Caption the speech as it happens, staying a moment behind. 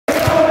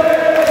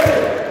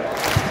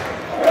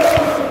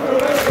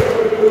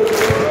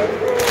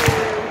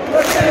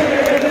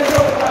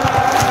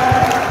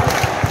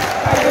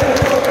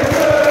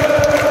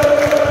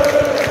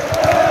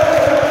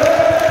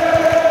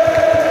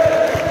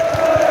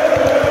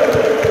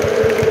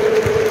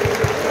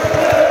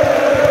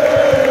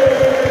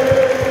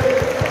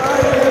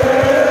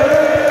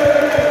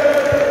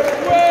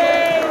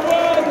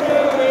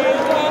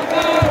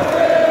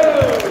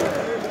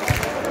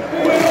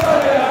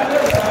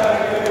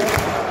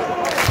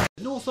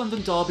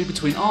London derby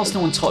between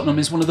Arsenal and Tottenham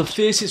is one of the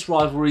fiercest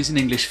rivalries in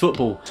English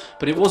football,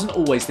 but it wasn't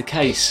always the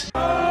case.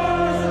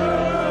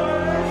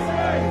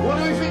 What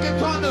do we think of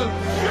Tottenham?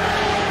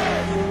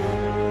 Shit!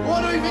 What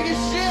do we think of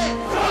shit?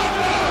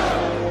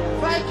 Tottenham!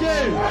 Thank you!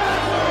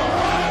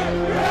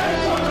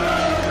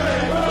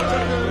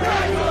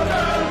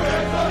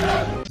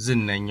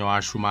 ዝነኛዋ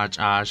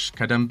ሹማጫሽ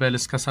ከደምበል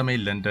እስከ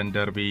ሰሜን ለንደን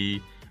ደርቢ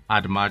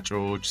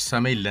አድማጮች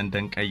ሰሜን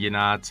ለንደን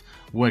ቀይናት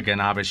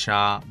ወገን አበሻ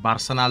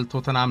በአርሰናል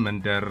ቶተናም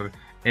መንደር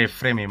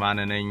ኤፍሬም የማነ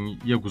ነኝ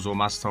የጉዞ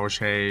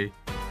ማሥታወሻዬ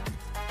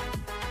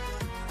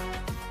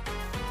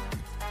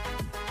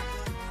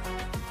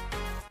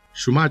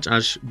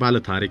ሹማጫሽ ባለ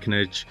ታሪክ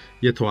ነች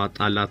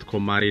የተዋጣላት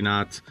ኮማሪ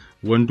ናት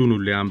ወንዱን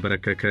ሁሉ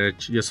ያንበረከከች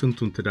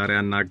የስንቱን ትዳር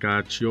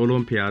ያናጋች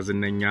የኦሎምፒያ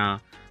ዝነኛ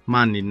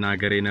ማን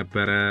ይናገር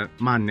የነበረ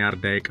ማን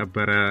ያርዳ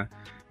የቀበረ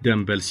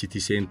ደምበል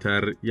ሲቲ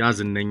ሴንተር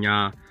ያዝነኛ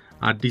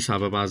አዲስ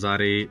አበባ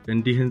ዛሬ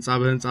እንዲህ ህንጻ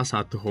በህንጻ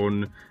ሳትሆን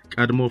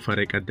ቀድሞ ፈር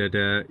የቀደደ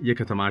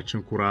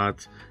የከተማችን ኩራት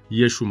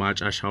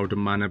የሹማጫሽ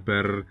አውድማ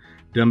ነበር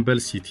ደምበል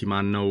ሲቲ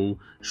ማን ነው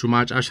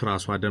ሹማጫሽ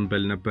ራሷ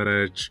ደምበል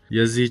ነበረች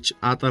የዚች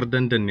አጠር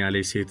ደንደን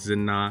ያለ ሴት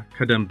ዝና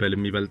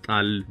ከደምበልም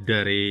ይበልጣል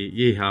ደሬ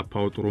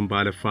የኢሃፓው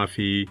ጥሩምባ ለፋፊ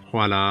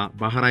ኋላ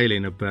ባህር ኃይል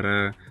ነበረ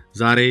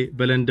ዛሬ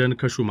በለንደን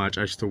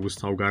ከሹማጫሽ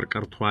ተውስታው ጋር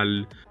ቀርቷል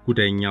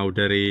ጉደኛው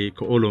ደሬ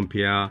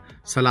ከኦሎምፒያ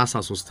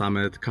 33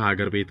 ዓመት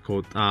ከሀገር ቤት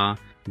ከወጣ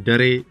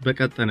ደሬ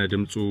በቀጠነ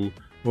ድምጹ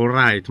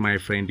ኦልራይት ማይ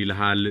ፍሬንድ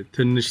ይልሃል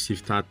ትንሽ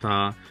ሲፍታታ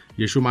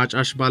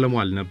የሹማጫሽ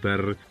ባለሟል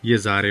ነበር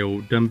የዛሬው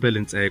ደምበል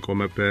ህንጻ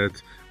የቆመበት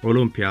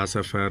ኦሎምፒያ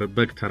ሰፈር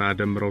በክተራ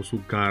ደምረው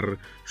ሱጋር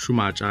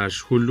ሹማጫሽ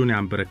ሁሉን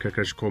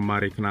ያንበረከከች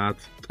ኮማሪት ናት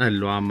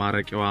ጠሏም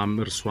ማረቂያዋም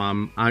እርሷም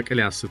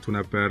አቅል ያስቱ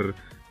ነበር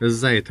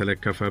እዛ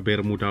የተለከፈ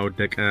ቤርሙዳ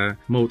ወደቀ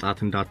መውጣት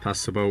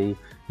እንዳታስበው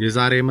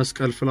የዛሬ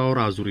መስቀል ፍላወር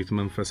አዙሪት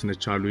መንፈስ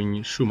ነቻሉኝ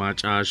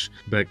ሹማጫሽ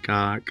በቃ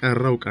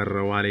ቀረው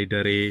አለ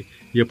ደሬ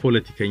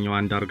የፖለቲከኛው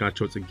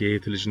አንዳርጋቸው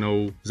ጽጌት ልጅ ነው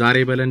ዛሬ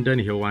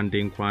በለንደን ይሄው አንዴ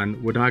እንኳን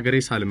ወደ ሀገሬ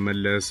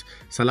ሳልመለስ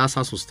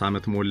 33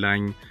 ዓመት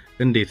ሞላኝ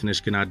እንዴት ነሽ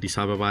ግን አዲስ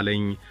አበባ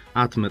ለኝ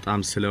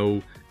አትመጣም ስለው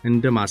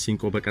እንደ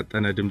ማሲንቆ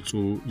በቀጠነ ድምጹ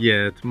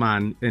የት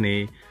ማን እኔ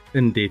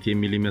እንዴት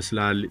የሚል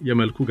ይመስላል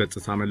የመልኩ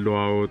ገጽታ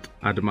መለዋወጥ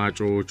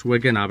አድማጮች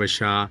ወገን አበሻ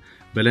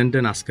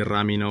በለንደን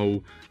አስገራሚ ነው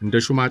እንደ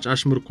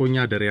ሹማጫሽ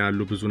ምርኮኛ ደሬ ያሉ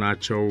ብዙ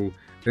ናቸው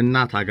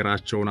እናት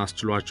ሀገራቸውን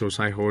አስችሏቸው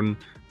ሳይሆን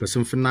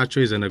በስንፍናቸው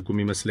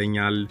የዘነጉም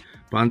ይመስለኛል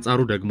በአንጻሩ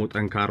ደግሞ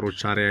ጠንካሮች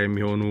አሪያ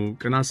የሚሆኑ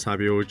ቅን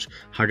ሐሳቢዎች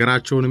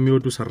ሀገራቸውን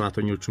የሚወዱ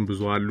ሰራተኞችን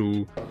ብዙ አሉ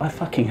I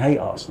fucking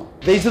hate Arsenal.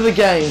 These are the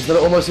games that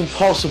are almost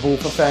impossible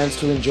for fans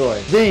to enjoy.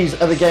 These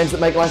are the games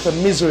that make life a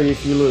misery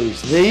if you lose.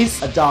 These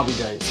are derby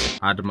days.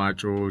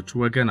 አድማጮች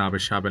ወገን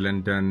አበሻ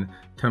በለንደን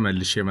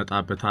ተመልሼ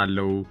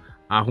መጣበታለው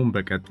አሁን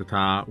በቀጥታ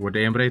ወደ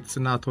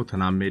ኤምሬትስና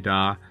ቶተናም ሜዳ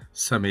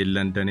ሰሜን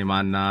ለንደን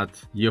የማናት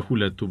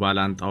የሁለቱ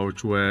ባላንጣዎች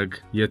ወግ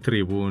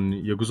የትሪቡን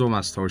የጉዞ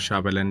ማስታወሻ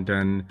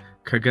በለንደን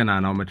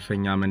ከገናናው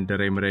መድፈኛ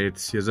መንደር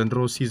ኤምሬትስ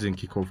የዘንድሮ ሲዝን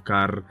ኪክኦፍ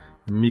ጋር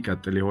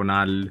የሚቀጥል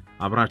ይሆናል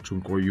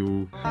አብራችሁን ቆዩ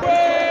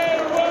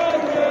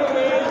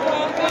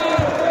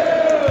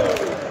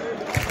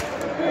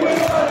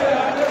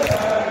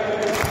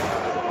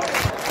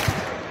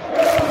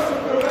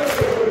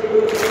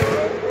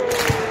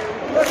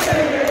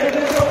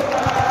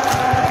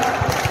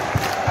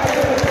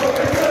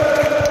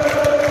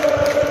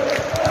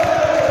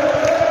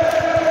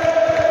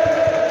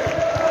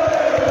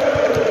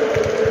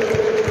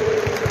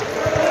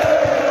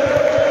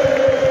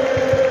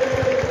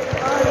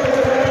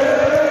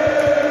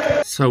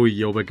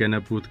ሰውየው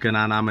በገነቡት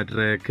ገናና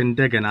መድረክ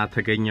እንደገና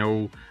ተገኘው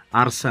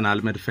አርሰናል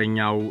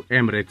መድፈኛው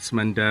ኤምሬትስ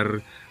መንደር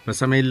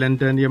በሰሜን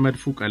ለንደን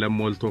የመድፉ ቀለም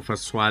ሞልቶ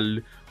ፈሷል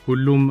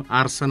ሁሉም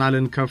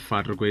አርሰናልን ከፍ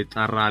አድርጎ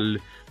ይጣራል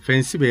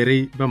ፌንሲቤሪ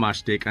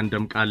በማሽዴ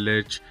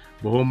ቀንደምቃለች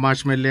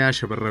በሆማች መለያ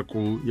ሸበረቁ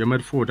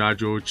የመድፉ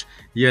ወዳጆች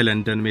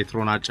የለንደን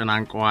ሜትሮን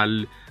አጨናንቀዋል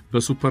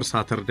በሱፐር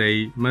ሳተርዴይ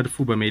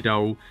መድፉ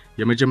በሜዳው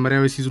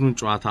የመጀመሪያው ሲዝኑን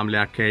ጨዋታም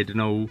ሊያካሄድ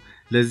ነው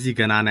ለዚህ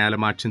ገናና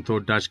ያለማችን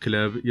ተወዳጅ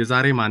ክለብ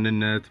የዛሬ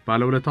ማንነት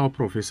ባለውለታው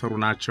ፕሮፌሰሩ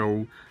ናቸው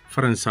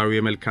ፈረንሳዊ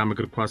የመልካም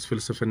እግር ኳስ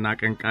ፍልስፍና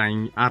ቀንቃኝ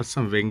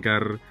አርሰን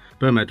ቬንገር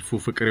በመድፉ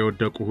ፍቅር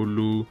የወደቁ ሁሉ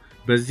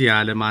በዚህ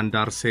ዓለም አንድ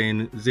አርሴን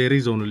there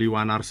is only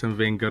one አርሰን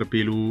ቬንገር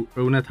ቢሉ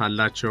እውነት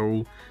አላቸው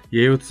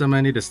የህይወት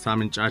ዘመን የደስታ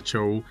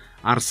ምንጫቸው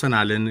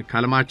አርሰናልን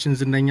ከዓለማችን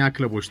ዝነኛ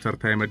ክለቦች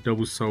ተርታ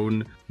የመደቡት ሰውን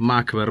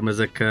ማክበር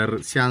መዘከር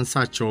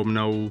ሲያንሳቸውም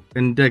ነው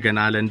እንደገና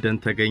ለንደን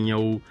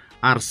ተገኘው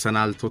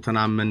አርሰናል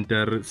ቶተናም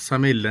መንደር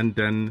ሰሜን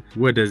ለንደን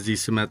ወደዚህ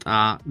ስመጣ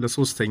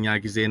ለሶስተኛ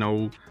ጊዜ ነው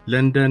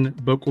ለንደን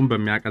በቁም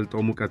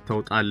በሚያቀልጠው ሙቀት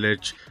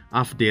ተውጣለች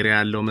አፍዴራ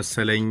ያለው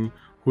መሰለኝ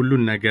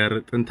ሁሉን ነገር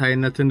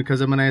ጥንታይነትን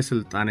ከዘመናዊ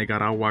ስልጣኔ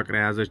ጋር አዋቅራ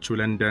ያዘችው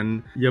ለንደን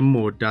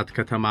የምወዳት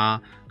ከተማ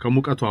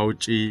ከሙቀቷ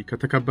ውጪ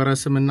ከተከበረ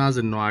ስምና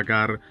ዝናዋ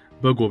ጋር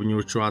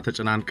በጎብኚዎቿ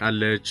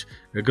ተጨናንቃለች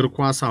እግር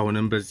ኳስ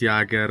አሁንም በዚህ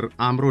ሀገር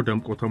አምሮ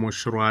ደምቆ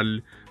ተሞሽሯል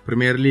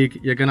ፕሪሚየር ሊግ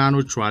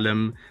የገናኖቹ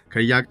ዓለም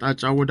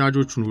ከያቅጣጫው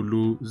ወዳጆቹን ሁሉ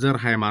ዘር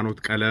ሃይማኖት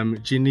ቀለም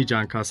ጂኒ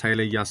ጃንካ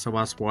ሳይለይ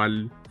ያሰባስቧል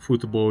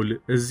ፉትቦል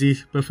እዚህ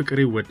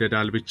በፍቅር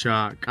ይወደዳል ብቻ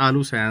ቃሉ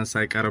ሳያንስ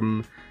አይቀርም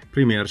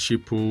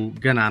ፕሪሚየርሺፑ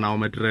ገናናው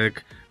መድረክ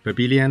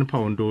በቢሊየን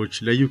ፓውንዶች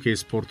ለዩኬ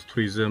ስፖርት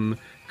ቱሪዝም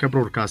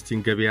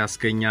ከብሮድካስቲንግ ገቢ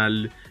ያስገኛል።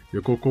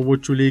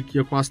 የኮከቦቹ ሊግ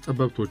የኳስ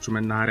ጠበብቶቹ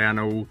መናኸሪያ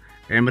ነው።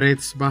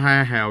 ኤምሬትስ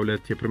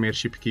በ2022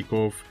 የፕሪሚየርሺፕ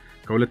ኪክኦፍ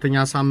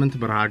ከሁለተኛ ሳምንት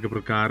በረሃ ግብር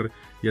ጋር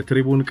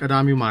የትሪቡን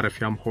ቀዳሚው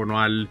ማረፊያም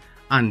ሆኗል።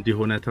 አንድ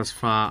የሆነ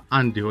ተስፋ፣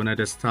 አንድ የሆነ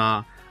ደስታ፣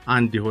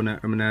 አንድ የሆነ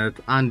እምነት፣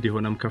 አንድ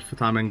የሆነም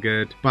ከፍታ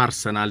መንገድ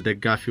በአርሰናል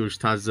ደጋፊዎች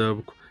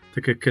ታዘብኩ።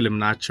 ትክክልም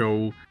ናቸው።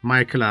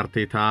 ማይክል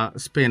አርቴታ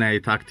ስፔናዊ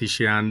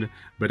ታክቲሽያን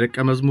በደቀ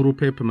መዝሙሩ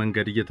ፔፕ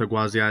መንገድ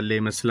እየተጓዘ ያለ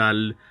ይመስላል።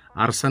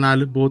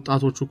 አርሰናል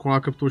በወጣቶቹ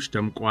ከዋክብቶች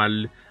ደምቋል።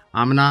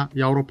 አምና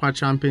የአውሮፓ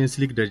ቻምፒየንስ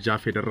ሊግ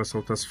ደጃፍ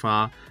የደረሰው ተስፋ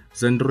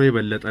ዘንድሮ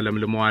የበለጠ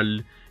ለምልሟል።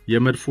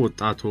 የመድፉ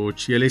ወጣቶች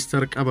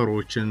የሌስተር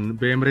ቀበሮችን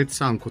በኤምሬትስ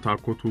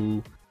አንኮታኮቱ።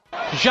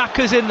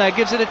 Xhaka's in there,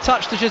 gives it a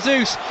touch to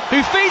Jesus, who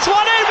feeds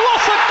one in.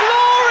 What a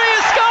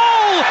glorious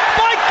goal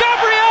by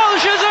Gabriel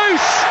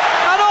Jesus,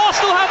 and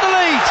Arsenal have the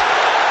lead.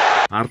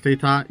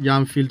 አርቴታ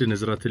የአንፊልድ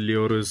ንዝረትን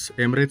ሊወርስ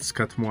ኤምሬትስ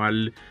ከትሟል።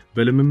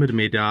 በልምምድ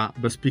ሜዳ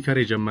በስፒከር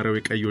የጀመረው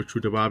የቀዮቹ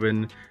ድባብን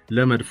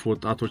ለመድፍ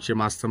ወጣቶች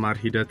የማስተማር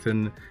ሂደትን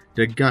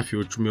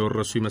ደጋፊዎቹም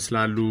የወረሱ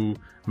ይመስላሉ።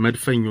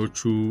 መድፈኞቹ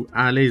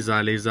አሌዝ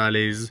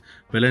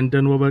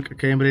በለንደን ወበቅ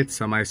ከኤምሬትስ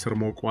ሰማይ ስር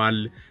ሞቋል።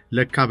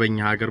 ለካ በእኛ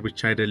ሀገር ብቻ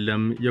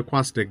አይደለም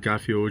የኳስ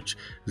ደጋፊዎች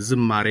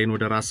ዝማሬን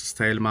ወደ ራስ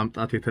ስታይል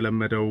ማምጣት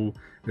የተለመደው።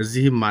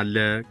 እዚህም አለ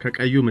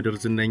ከቀዩ ምድር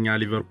ዝነኛ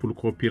ሊቨርፑል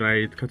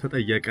ኮፒራይት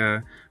ከተጠየቀ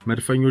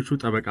መድፈኞቹ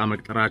ጠበቃ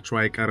መቅጠራቸው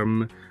አይቀርም።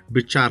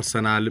 ብቻ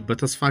አርሰናል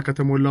በተስፋ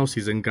ከተሞላው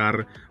ሲዝን ጋር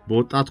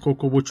በወጣት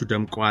ኮከቦቹ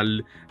ደምቋል።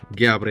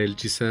 ጋብሪኤል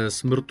ጂሰስ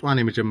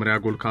ምርጧን የመጀመሪያ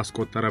ጎል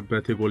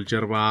ካስቆጠረበት የጎል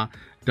ጀርባ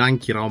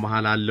ዳንኪራው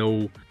መሃል አለው።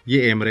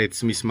 የኤምሬትስ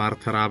ሚስማር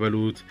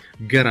ተራበሉት።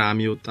 ገራሚ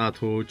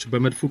ወጣቶች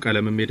በመድፉ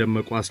ቀለምም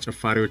የደመቁ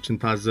አስጨፋሪዎችን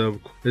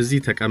ታዘብኩ። እዚህ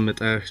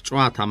ተቀምጠህ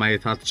ጨዋታ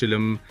ማየት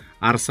አትችልም።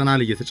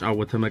 አርሰናል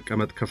እየተጫወተ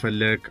መቀመጥ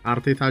ከፈለክ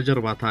አርቴታ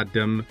ጀርባ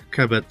ታደም።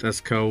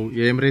 ከበጠስከው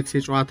የኤምሬትስ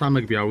የጨዋታ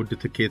መግቢያ ውድ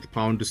ትኬት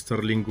ፓውንድ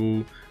ስተርሊንጉ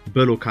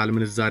በሎካል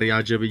ምንዛሪ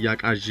አጀብ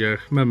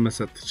ያቃጀህ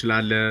መመሰጥ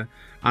ትችላለህ።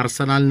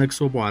 አርሰናል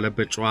ነክሶ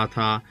በዋለበት ጨዋታ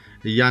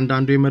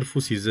እያንዳንዱ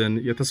የመድፉ ሲዝን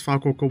የተስፋ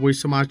ኮከቦች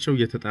ስማቸው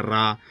እየተጠራ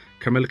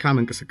ከመልካም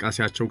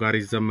እንቅስቃሴያቸው ጋር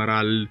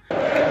ይዘመራል።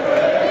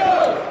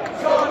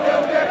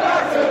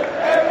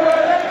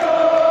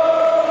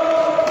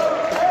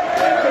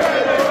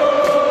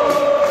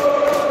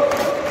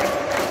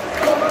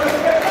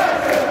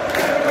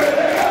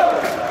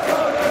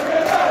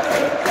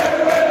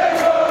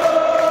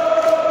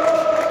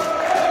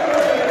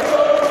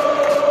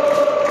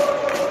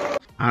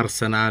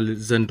 አርሰናል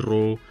ዘንድሮ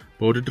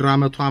በውድድር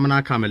ዓመቱ አምና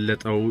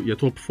ካመለጠው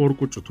የቶፕ 4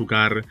 ቁጭቱ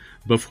ጋር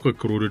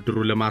በፉክክሩ ውድድሩ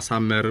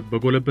ለማሳመር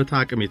በጎለበተ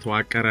አቅም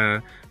የተዋቀረ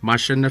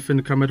ማሸነፍን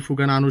ከመድፉ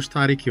ገናኖች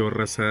ታሪክ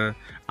የወረሰ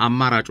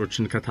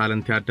አማራጮችን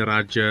ከታለንት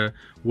ያደራጀ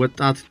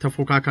ወጣት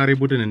ተፎካካሪ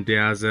ቡድን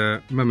እንደያዘ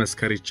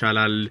መመስከር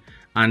ይቻላል።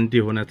 አንድ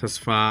የሆነ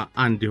ተስፋ፣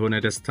 አንድ የሆነ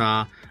ደስታ፣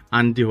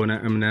 አንድ የሆነ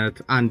እምነት፣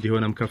 አንድ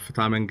የሆነም ከፍታ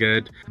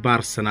መንገድ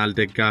በአርሰናል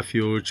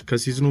ደጋፊዎች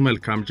ከሲዝኑ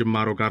መልካም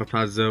ጅማሮ ጋር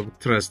ታዘብ።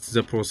 ትረስት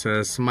ዘ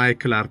ፕሮሰስ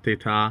ማይክል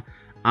አርቴታ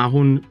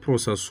አሁን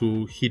ፕሮሰሱ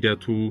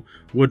ሂደቱ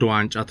ወደ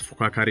ዋንጫ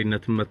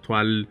ተፎካካሪነት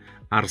መጥቷል።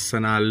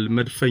 አርሰናል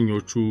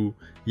መድፈኞቹ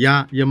ያ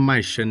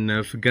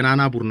የማይሸነፍ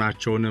ገናና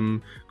ቡድናቸውንም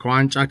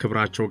ከዋንጫ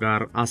ክብራቸው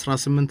ጋር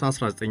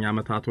 18-19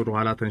 ዓመታት ወደ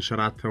ኋላ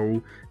ተንሸራተው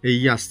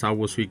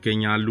እያስታወሱ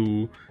ይገኛሉ።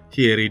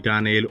 ቲየሪ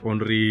ዳንኤል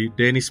ኦንሪ፣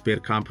 ዴኒስ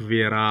ቤርካምፕ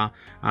ቪዬራ፣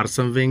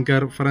 አርሰን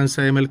ቬንገር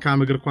ፈረንሳይ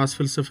መልካም እግር ኳስ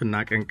ፍልስፍና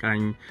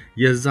ቀንቃኝ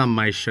የዛ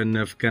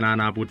የማይሸነፍ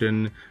ገናና ቡድን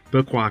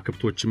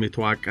በከዋክብቶችም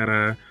የተዋቀረ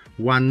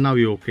ዋናው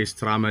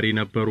የኦርኬስትራ መሪ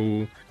ነበሩ።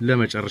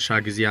 ለመጨረሻ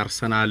ጊዜ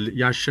አርሰናል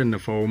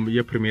ያሸነፈውም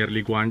የፕሪሚየር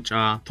ሊግ ዋንጫ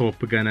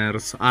ቶፕ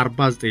ገነርስ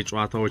 49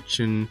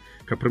 ጨዋታዎችን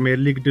ከፕሪሚየር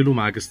ሊግ ድሉ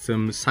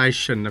ማግስትም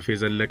ሳይሸነፍ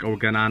የዘለቀው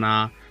ገናና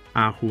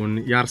አሁን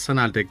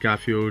የአርሰናል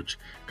ደጋፊዎች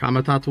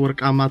ከዓመታት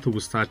ወርቃማ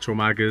ትውስታቸው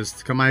ማግስት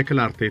ከማይክል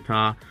አርቴታ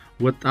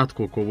ወጣት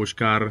ኮከቦች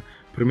ጋር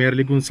ፕሪሚየር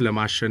ሊጉን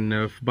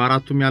ስለማሸነፍ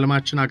በአራቱም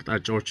የዓለማችን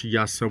አቅጣጫዎች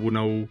እያሰቡ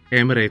ነው።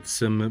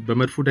 ኤምሬትስም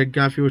በመድፉ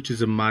ደጋፊዎች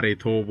ዝማሬ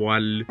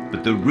ተውቧል።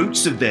 The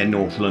roots of their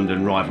North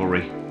London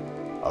rivalry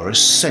are a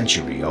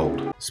century old.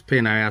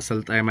 ስፔናዊ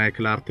አሰልጣኝ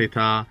ማይክል አርቴታ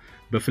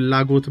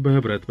በፍላጎት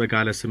በህብረት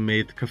በጋለ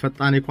ስሜት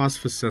ከፈጣን የኳስ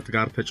ፍሰት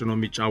ጋር ተጭኖ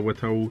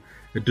የሚጫወተው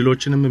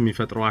እድሎችንም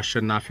የሚፈጥረው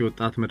አሸናፊ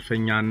ወጣት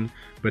መድፈኛን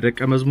በደቀ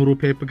መዝሙሩ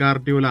ፔፕ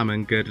ጋርዲዮላ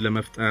መንገድ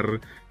ለመፍጠር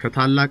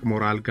ከታላቅ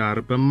ሞራል ጋር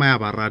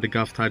በማያባራ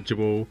ድጋፍ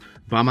ታጅቦ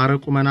በአማረ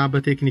ቁመና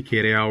በቴክኒክ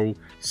ኤሪያው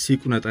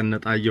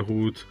ሲቁነጠነጥ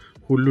አየሁት።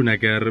 ሁሉ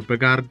ነገር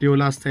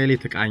በጋርዲዮላ ስታይል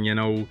የተቃኘ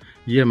ነው።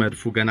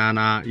 የመድፉ ገናና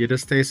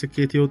የደስታ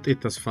የስኬት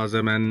የውጤት ተስፋ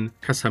ዘመን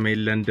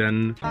ከሰሜን ለንደን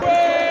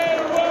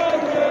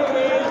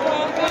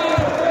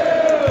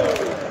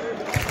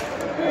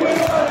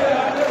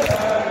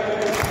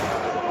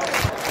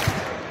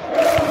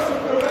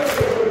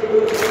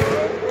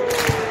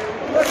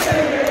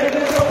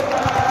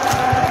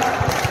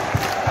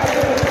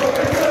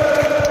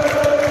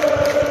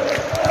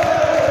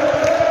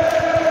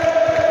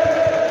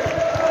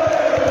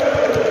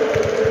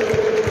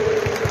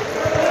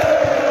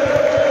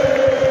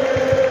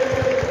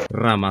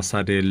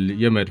አራማሳዴል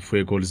የመድፎ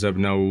የጎል ዘብ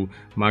ነው።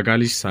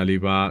 ማጋሊሽ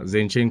ሳሊባ፣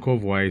 ዜንቼንኮቭ፣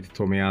 ዋይት፣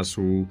 ቶሚያሱ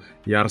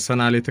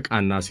የአርሰናል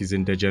የተቃና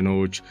ሲዝን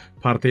ደጀኖች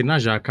ፓርቴና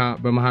ዣካ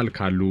በመሃል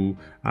ካሉ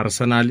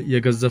አርሰናል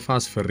የገዘፈ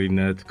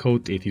አስፈሪነት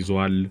ከውጤት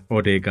ይዟል።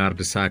 ኦዴጋርድ፣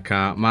 ሳካ፣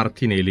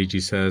 ማርቲኔሊ፣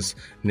 ጂሰስ፣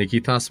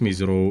 ኒኪታ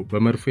ስሚዝሮ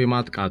በመድፎ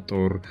የማጥቃት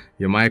ጦር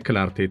የማይክል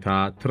አርቴታ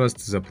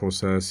ትረስት ዘ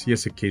ፕሮሰስ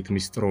የስኬት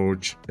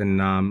ሚስጥሮች።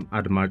 እናም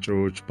አድማጮች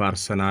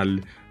በአርሰናል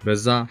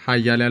በዛ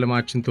ኃያል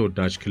ዓለማችን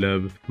ተወዳጅ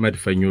ክለብ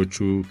መድፈኞቹ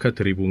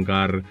ከትሪቡን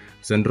ጋር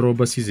ዘንድሮ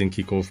በሲዝን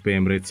ኪክኦፍ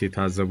በኤምሬትስ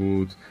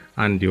የታዘቡት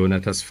አንድ የሆነ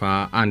ተስፋ፣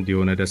 አንድ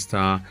የሆነ ደስታ፣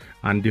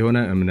 አንድ የሆነ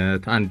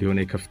እምነት፣ አንድ የሆነ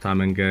የከፍታ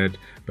መንገድ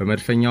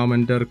በመድፈኛው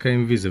መንደር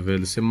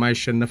ከኢንቪዚብልስ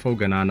የማይሸነፈው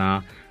ገናና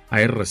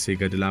አይረሴ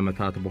ገድል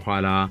ዓመታት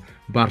በኋላ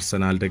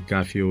በአርሰናል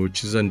ደጋፊዎች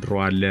ዘንድሮ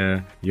አለ።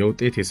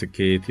 የውጤት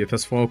የስኬት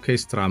የተስፋ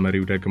ኦርኬስትራ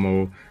መሪው ደግሞ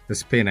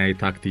ስፔናዊ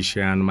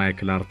ታክቲሽያን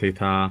ማይክል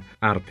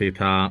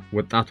አርቴታ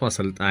ወጣቱ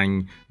አሰልጣኝ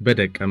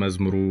በደቀ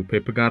መዝሙሩ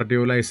ፔፕ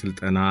ጋርዲዮላ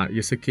የስልጠና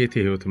የስኬት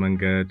የህይወት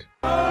መንገድ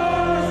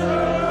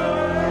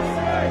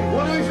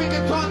What do we think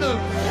of Tottenham?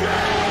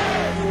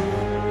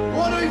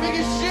 What do we think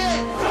of shit?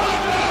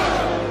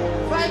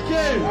 Thank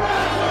you.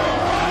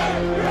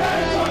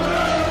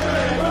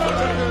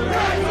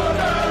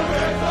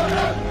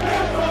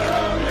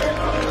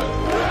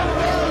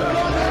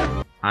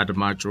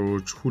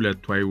 አድማጮች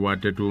ሁለቱ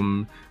አይዋደዱም።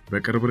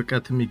 በቅርብ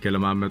ርቀት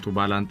የሚገለማመጡ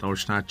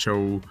ባላንጣዎች ናቸው።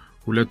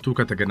 ሁለቱ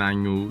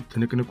ከተገናኙ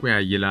ትንቅንቁ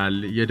ያይላል፣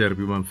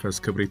 የደርቢው መንፈስ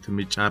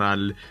ክብሪትም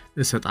ይጫራል፣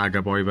 እሰጥ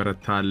አገባው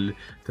ይበረታል።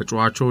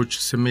 ተጫዋቾች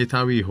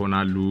ስሜታዊ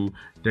ይሆናሉ፣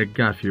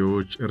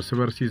 ደጋፊዎች እርስ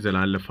በርስ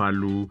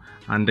ይዘላለፋሉ።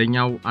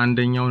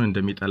 አንደኛውን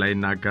እንደሚጠላ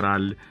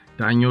ይናገራል።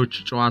 ዳኞች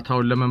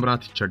ጨዋታውን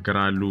ለመምራት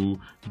ይቸገራሉ።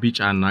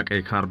 ቢጫና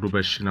ቀይ ካርዱ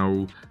በሽ ነው።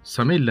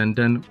 ሰሜን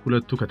ለንደን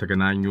ሁለቱ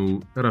ከተገናኙ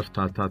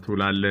እረፍታታ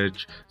ትውላለች፣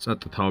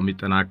 ጸጥታውም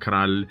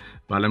ይጠናከራል።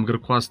 በዓለም እግር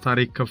ኳስ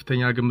ታሪክ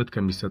ከፍተኛ ግምት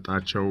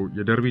ከሚሰጣቸው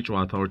የደርቢ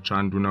ጨዋታዎች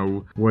አንዱ ነው።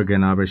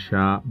 ወገን አበሻ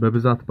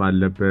በብዛት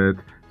ባለበት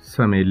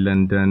ሰሜን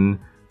ለንደን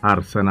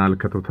አርሰናል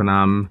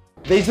ከቶተናም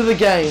These are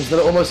the games that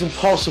are almost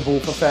impossible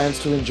for fans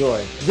to enjoy.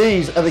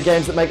 These are the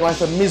games that make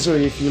life a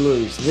misery if you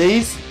lose.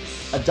 These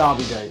are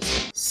derby days.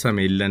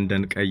 ሰሜን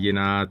ለንደን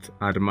ቀይናት።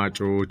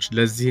 አድማጮች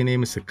ለዚህ እኔ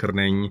ምስክር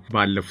ነኝ።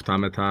 ባለፉት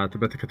ዓመታት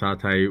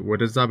በተከታታይ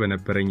ወደዛ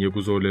በነበረኝ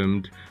የጉዞ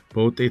ልምድ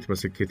በውጤት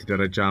በስኬት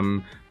ደረጃም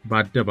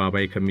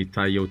በአደባባይ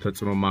ከሚታየው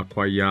ተጽዕኖ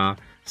ማኳያ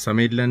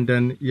ሰሜን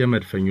ለንደን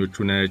የመድፈኞቹ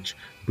ነች።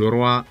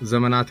 ዶሮዋ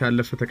ዘመናት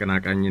ያለፈ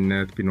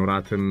ተቀናቃኝነት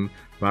ቢኖራትም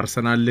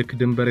በአርሰናል ልክ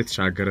ድንበር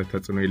የተሻገረ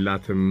ተጽዕኖ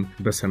የላትም።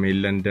 በሰሜን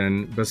ለንደን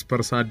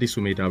በስፐርስ አዲሱ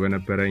ሜዳ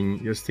በነበረኝ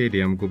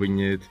የስቴዲየም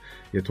ጉብኝት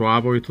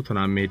የተዋበው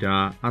የቶተናም ሜዳ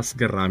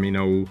አስገራሚ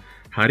ነው።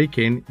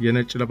 ሃሪኬን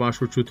የነጭ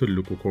ለባሾቹ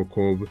ትልቁ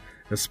ኮከብ፣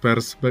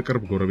 ስፐርስ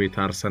በቅርብ ጎረቤት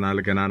አርሰናል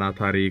ገናና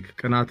ታሪክ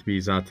ቅናት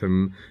ቢይዛትም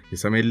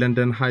የሰሜን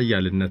ለንደን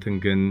ኃያልነትን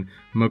ግን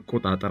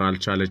መቆጣጠር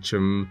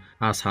አልቻለችም።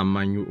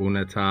 አሳማኙ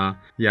እውነታ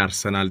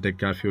የአርሰናል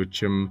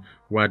ደጋፊዎችም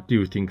ዋት ዱ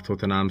ዩ ቲንክ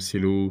ቶተናም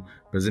ሲሉ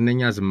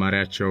በዝነኛ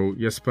ዝማሪያቸው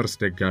የስፐርስ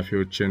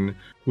ደጋፊዎችን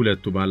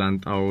ሁለቱ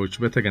ባላንጣዎች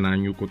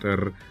በተገናኙ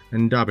ቁጥር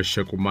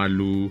እንዳበሸቁማሉ።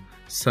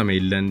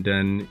 ሰሜን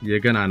ለንደን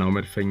የገናናው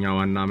መድፈኛ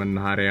ዋና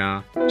መናኸሪያ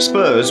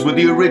Spurs were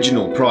the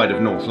original pride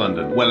of North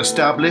London, well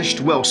established,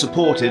 well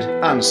supported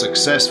and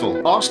successful.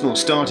 Arsenal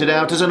started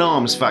out as an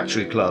arms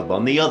factory club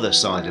on the other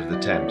side of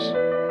the Thames.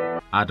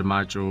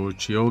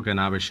 አድማጮች የወገን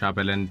አበሻ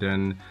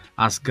በለንደን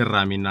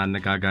አስገራሚና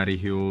አነጋጋሪ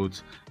ህይወት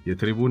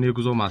የትሪቡን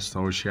የጉዞ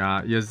ማስታወሻ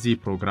የዚህ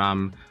ፕሮግራም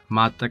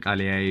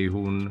ማጠቃለያ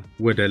ይሁን።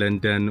 ወደ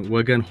ለንደን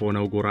ወገን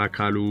ሆነው ጎራ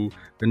ካሉ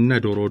እነ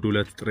ዶሮ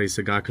ዱለት ጥሬ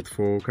ስጋ ክትፎ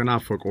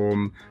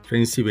ከናፈቆም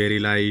ፌንሲቤሪ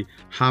ላይ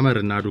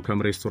ሃመርና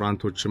ዱከም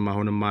ሬስቶራንቶችም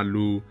አሁንም አሉ።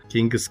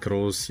 ኪንግስ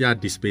ክሮስ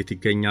የአዲስ ቤት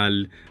ይገኛል።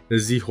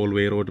 እዚህ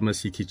ሆልዌይ ሮድ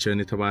መሲ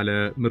ኪችን የተባለ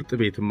ምርጥ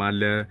ቤትም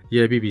አለ።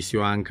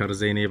 የቢቢሲው አንከር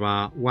ዜኔባ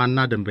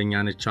ዋና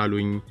ደንበኛ ነች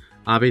አሉኝ።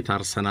 አቤት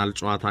አርሰናል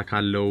ጨዋታ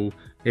ካለው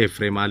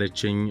ኤፍሬም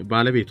አለችኝ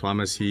ባለቤቷ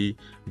መሲ።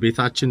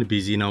 ቤታችን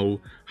ቢዚ ነው፣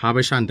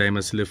 ሀበሻ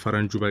እንዳይመስል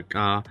ፈረንጁ በቃ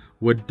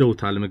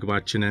ወደውታል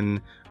ምግባችንን።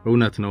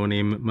 እውነት ነው፣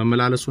 እኔም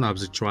መመላለሱን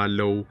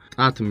አብዝቼዋለሁ።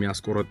 ጣት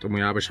የሚያስቆረጥሙ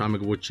የሀበሻ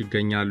ምግቦች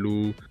ይገኛሉ።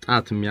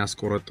 ጣት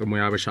የሚያስቆረጥሙ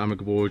የሀበሻ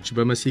ምግቦች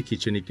በመሲ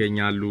ኪችን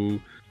ይገኛሉ።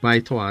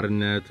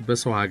 ባይተዋርነት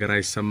በሰው ሀገር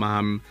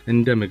አይሰማህም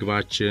እንደ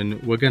ምግባችን።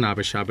 ወገን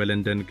አበሻ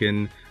በለንደን ግን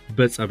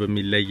በጸብም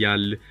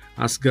ይለያል።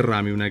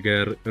 አስገራሚው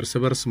ነገር እርስ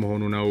በርስ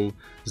መሆኑ ነው።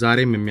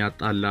 ዛሬም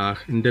የሚያጣላህ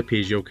እንደ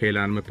ፔዤው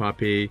ከኤላን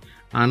ምፓፔ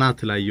አናት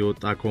ላይ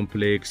የወጣ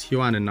ኮምፕሌክስ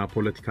ሔዋንና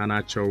ፖለቲካ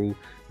ናቸው።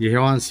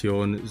 የሔዋን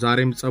ሲሆን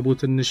ዛሬም ጸቡ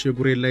ትንሽ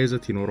የጉሬላ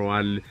ይዘት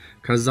ይኖረዋል።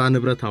 ከዛ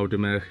ንብረት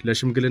አውድመህ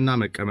ለሽምግልና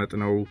መቀመጥ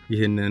ነው።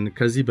 ይህንን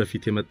ከዚህ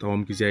በፊት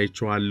የመጣውም ጊዜ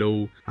አይቼዋለሁ።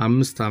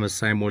 5 ዓመት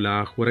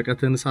ሳይሞላህ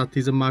ወረቀትን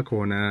ሳትይዝማ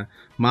ከሆነ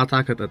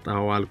ማታ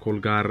ከጠጣኸው አልኮል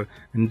ጋር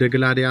እንደ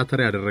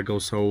ግላዲያተር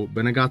ያደረገው ሰው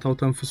በነጋታው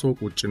ተንፍሶ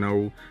ቁጭ ነው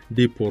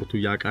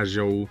ዲፖርቱ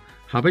ያቃዠው።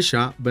 ሀበሻ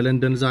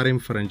በለንደን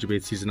ዛሬም ፈረንጅ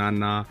ቤት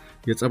ሲዝናና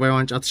የጸባይ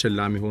ዋንጫ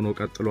ተሸላሚ ሆኖ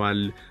ቀጥሏል።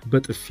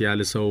 በጥፊ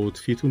ያልሰውት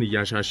ፊቱን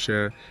እያሻሸ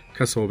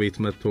ከሰው ቤት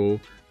መጥቶ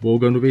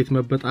በወገኑ ቤት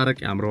መበጣረቅ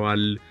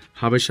ያምረዋል።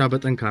 ሀበሻ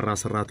በጠንካራ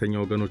ሰራተኛ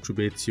ወገኖቹ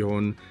ቤት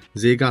ሲሆን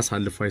ዜጋ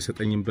አሳልፎ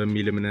አይሰጠኝም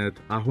በሚል እምነት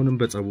አሁንም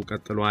በጸቡ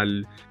ቀጥሏል።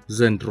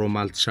 ዘንድሮም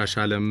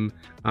አልተሻሻለም።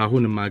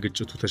 አሁንም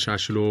ግጭቱ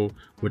ተሻሽሎ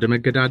ወደ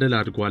መገዳደል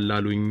አድጓል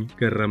አሉኝ።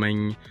 ገረመኝ።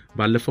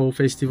 ባለፈው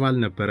ፌስቲቫል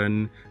ነበረን።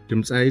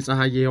 ድምጻዊ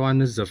ፀሐዬ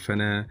ዮሐንስ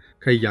ዘፈነ።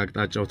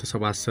 ከያቅጣጫው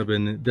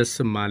ተሰባሰብን፣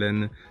 ደስም አለን፣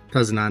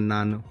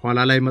 ተዝናናን። ኋላ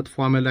ላይ መጥፎ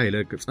አመል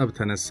አይለቅ ጸብ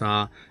ተነሳ።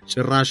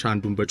 ጭራሽ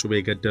አንዱን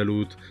በጩቤ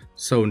ገደሉት።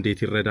 ሰው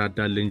እንዴት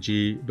ይረዳዳል እንጂ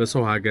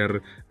በሰው ሀገር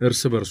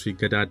እርስ በርሱ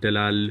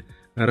ይገዳደላል።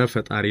 እረ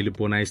ፈጣሪ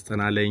ልቦና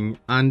ይስጠናለኝ።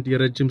 አንድ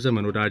የረጅም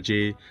ዘመን ወዳጄ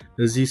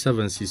እዚህ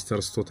ሰቨን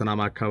ሲስተርስ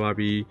ቶተናም አካባቢ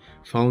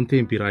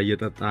ፋውንቴን ቢራ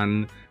እየጠጣን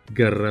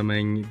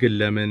ገረመኝ። ግን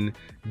ለምን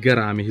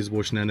ገራሚ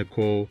ህዝቦች ነን እኮ።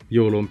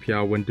 የኦሎምፒያ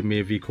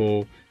ወንድሜ ቪኮ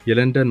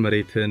የለንደን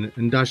መሬትን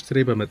እንዳሽትሬ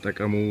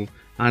በመጠቀሙ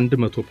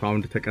 100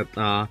 ፓውንድ ተቀጣ።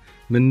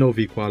 ምን ነው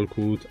ቪኮ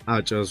አልኩት።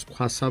 አጨስኩ፣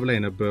 ሐሳብ ላይ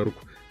ነበርኩ፣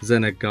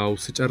 ዘነጋው።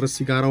 ስጨርስ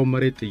ሲጋራው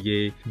መሬት ጥዬ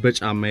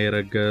በጫማ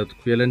የረገጥኩ።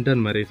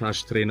 የለንደን መሬት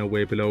አሽትሬ ነው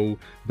ወይ ብለው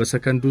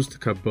በሰከንድ ውስጥ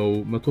ከበው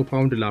 100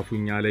 ፓውንድ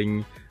ላፉኝ አለኝ።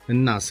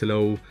 እና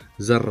ስለው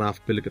ዘራፍ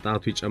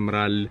ብልቅጣቱ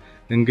ይጨምራል።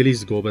 እንግሊዝ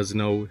ጎበዝ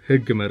ነው።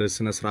 ህግ መርህ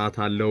ስነ ስርዓት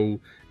አለው።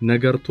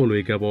 ነገር ቶሎ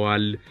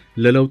ይገባዋል።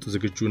 ለለውጥ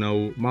ዝግጁ ነው።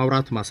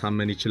 ማውራት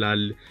ማሳመን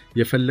ይችላል።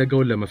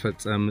 የፈለገውን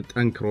ለመፈጸም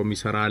ጠንክሮም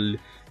ይሰራል።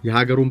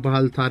 የሀገሩን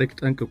ባህል ታሪክ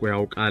ጠንቅቆ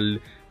ያውቃል።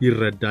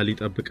 ይረዳል፣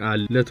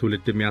 ይጠብቃል፣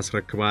 ለትውልድም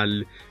ያስረክባል።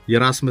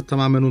 የራስ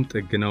መተማመኑም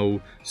ጥግ ነው።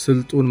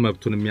 ስልጡን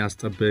መብቱን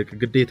የሚያስጠብቅ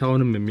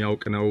ግዴታውንም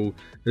የሚያውቅ ነው።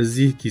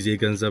 እዚህ ጊዜ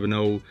ገንዘብ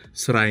ነው።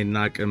 ስራይና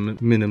አቅም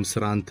ምንም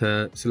ስራንተ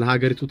ስለ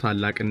ሀገሪቱ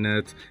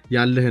ታላቅነት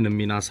ያለህን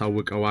ሚና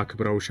ሳውቀው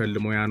አክብረው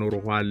ሸልመው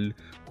ያኖሩሃል።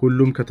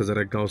 ሁሉም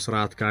ከተዘረጋው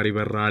ስርዓት ጋር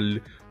ይበራል።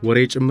 ወሬ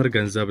ጭምር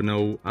ገንዘብ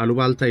ነው።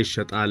 አሉባልታ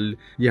ይሸጣል።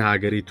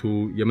 የሀገሪቱ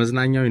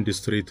የመዝናኛው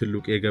ኢንዱስትሪ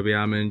ትልቁ የገበያ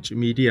ምንጭ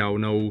ሚዲያው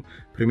ነው።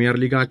 ፕሪሚየር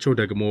ሊጋቸው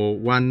ደግሞ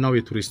ዋናው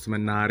የቱሪስት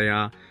መናኸሪያ።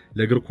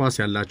 ለእግር ኳስ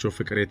ያላቸው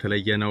ፍቅር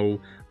የተለየ ነው።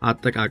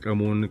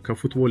 አጠቃቀሙን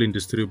ከፉትቦል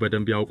ኢንዱስትሪው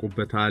በደንብ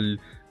ያውቁበታል።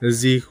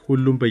 እዚህ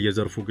ሁሉም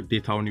በየዘርፉ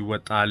ግዴታውን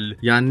ይወጣል።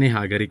 ያኔ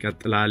ሀገር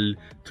ይቀጥላል፣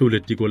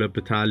 ትውልድ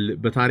ይጎለብታል።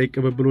 በታሪክ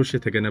ቅብብሎች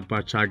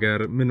የተገነባች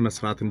ሀገር ምን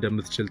መስራት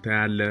እንደምትችል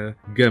ታያለ።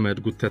 ገመድ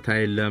ጉተታ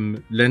የለም።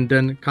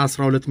 ለንደን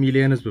ከ12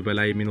 ሚሊዮን ህዝብ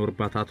በላይ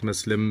የሚኖርባት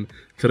አትመስልም።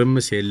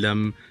 ትርምስ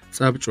የለም።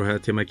 ጸብ፣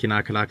 ጩኸት፣ የመኪና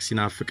ክላክስ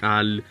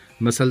ይናፍቃል።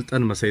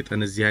 መሰልጠን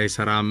መሰይጠን እዚህ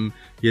አይሰራም።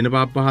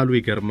 የንባብ ባህሉ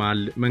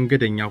ይገርማል።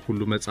 መንገደኛ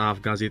ሁሉ መጽሐፍ፣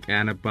 ጋዜጣ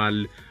ያነባል።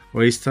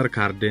 ኦይስተር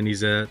ካርደን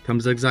ይዘ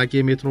ተምዘግዛጊ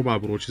የሜትሮ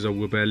ባቡሮች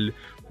ዘውበል።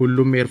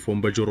 ሁሉም ኤርፎን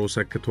በጆሮ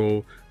ሰክቶ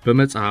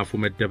በመጽሐፉ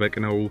መደበቅ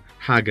ነው።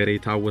 ሀገሬ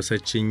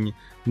ታወሰችኝ።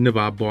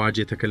 ንባብ በዋጅ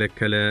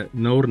የተከለከለ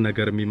ነውር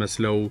ነገር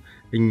የሚመስለው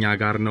እኛ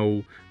ጋር ነው።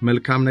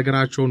 መልካም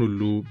ነገራቸውን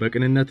ሁሉ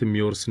በቅንነት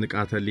የሚወርስ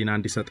ንቃተ ህሊና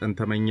እንዲሰጠን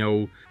ተመኘው።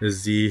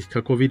 እዚህ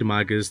ከኮቪድ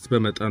ማግስት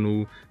በመጠኑ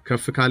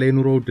ከፍ ካለ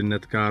የኑሮ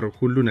ውድነት ጋር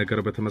ሁሉ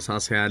ነገር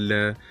በተመሳሳይ አለ።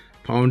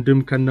 ፓውንድም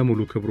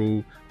ከነሙሉ ክብሩ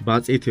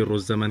በአፄ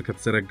ቴዎድሮስ ዘመን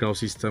ከተዘረጋው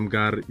ሲስተም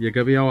ጋር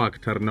የገበያው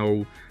አክተር ነው።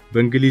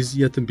 በእንግሊዝ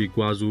የትም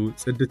ቢጓዙ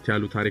ጽድት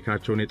ያሉ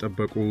ታሪካቸውን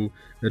የጠበቁ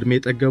እድሜ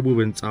ጠገቡ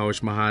ህንጻዎች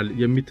መሃል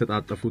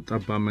የሚተጣጠፉት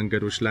ጠባብ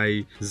መንገዶች ላይ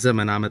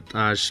ዘመን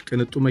አመጣሽ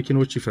ቅንጡ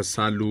መኪኖች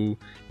ይፈሳሉ።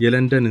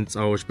 የለንደን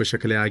ህንጻዎች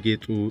በሸክላ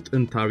ያጌጡ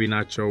ጥንታዊ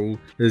ናቸው።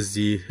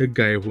 እዚህ ህግ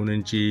አይሁን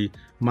እንጂ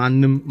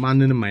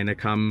ማንንም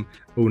አይነካም።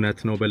 እውነት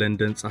ነው።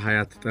 በለንደን ፀሐይ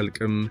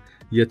አትጠልቅም።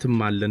 የትም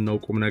አለን ነው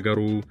ቁም ነገሩ።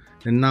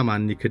 እና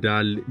ማን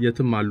ይክዳል?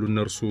 የትም አሉ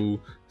እነርሱ።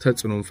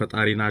 ተጽዕኖም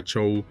ፈጣሪ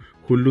ናቸው።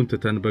 ሁሉን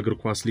ትተን በእግር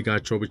ኳስ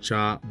ሊጋቸው ብቻ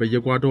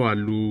በየጓዳው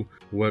አሉ።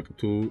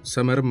 ወቅቱ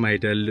ሰመርም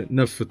አይደል፣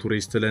 ነፍ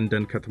ቱሪስት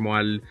ለንደን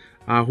ከትሟል።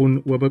 አሁን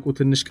ወበቁ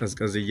ትንሽ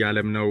ቀዝቀዝ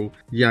እያለም ነው።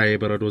 ያ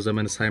የበረዶ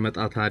ዘመን ሳይመጣ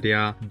ታዲያ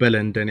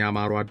በለንደን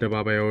ያማሩ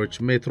አደባባዮች፣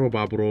 ሜትሮ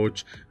ባቡሮች፣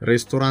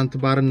 ሬስቶራንት፣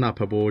 ባርና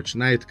ፐቦች፣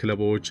 ናይት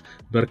ክለቦች፣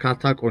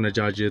 በርካታ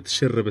ቆነጃጅት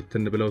ሽር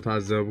ብትን ብለው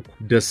ታዘብኩ።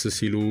 ደስ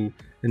ሲሉ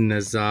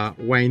እነዛ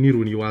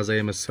ዋይኒሩን ይዋዛ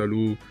የመሰሉ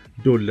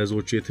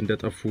ዶለዞቹ የት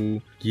እንደጠፉ።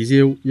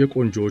 ጊዜው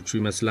የቆንጆቹ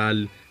ይመስላል።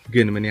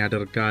 ግን ምን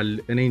ያደርጋል፣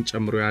 እኔን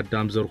ጨምሮ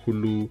ያዳም ዘር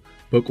ሁሉ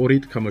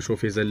በቆሪጥ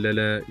ከመሾፍ የዘለለ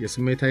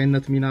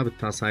የስሜታዊነት ሚና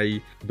ብታሳይ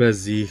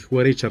በዚህ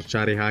ወሬ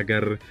ቸርቻሪ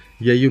ሀገር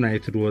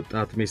የዩናይትድ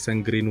ወጣት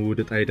ሜሰን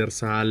ግሪንውድ ዕጣ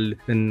ይደርሳል።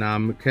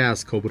 እናም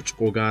ከያዝከው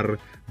ብርጭቆ ጋር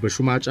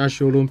በሹማጫሽ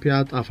የኦሎምፒያ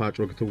ጣፋጭ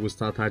ወቅት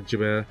ውስታ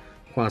ታጅበ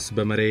ኳስ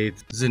በመሬት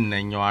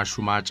ዝነኛዋ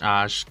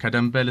ሹማጫሽ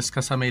ከደምበል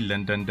እስከ ሰሜን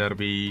ለንደን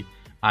ደርቢ።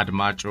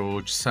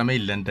 አድማጮች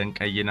ሰሜን ለንደን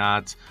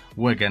ቀይናት፣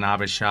 ወገን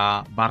ሀበሻ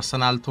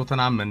በአርሰናል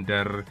ቶተናም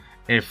መንደር።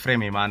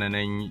 ኤፍሬም የማነ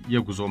ነኝ።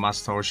 የጉዞ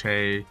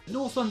ማሥታወሻዬ።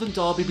 North London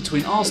derby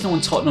between Arsenal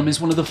and Tottenham is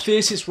one of the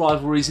fiercest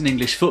rivalries in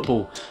English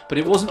football, but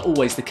it wasn't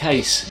always the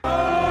case.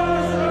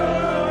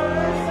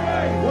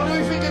 What do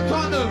we think of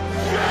Tottenham?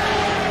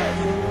 Shit!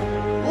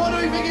 What do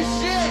we think of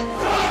shit?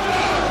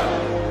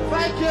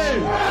 Thank you!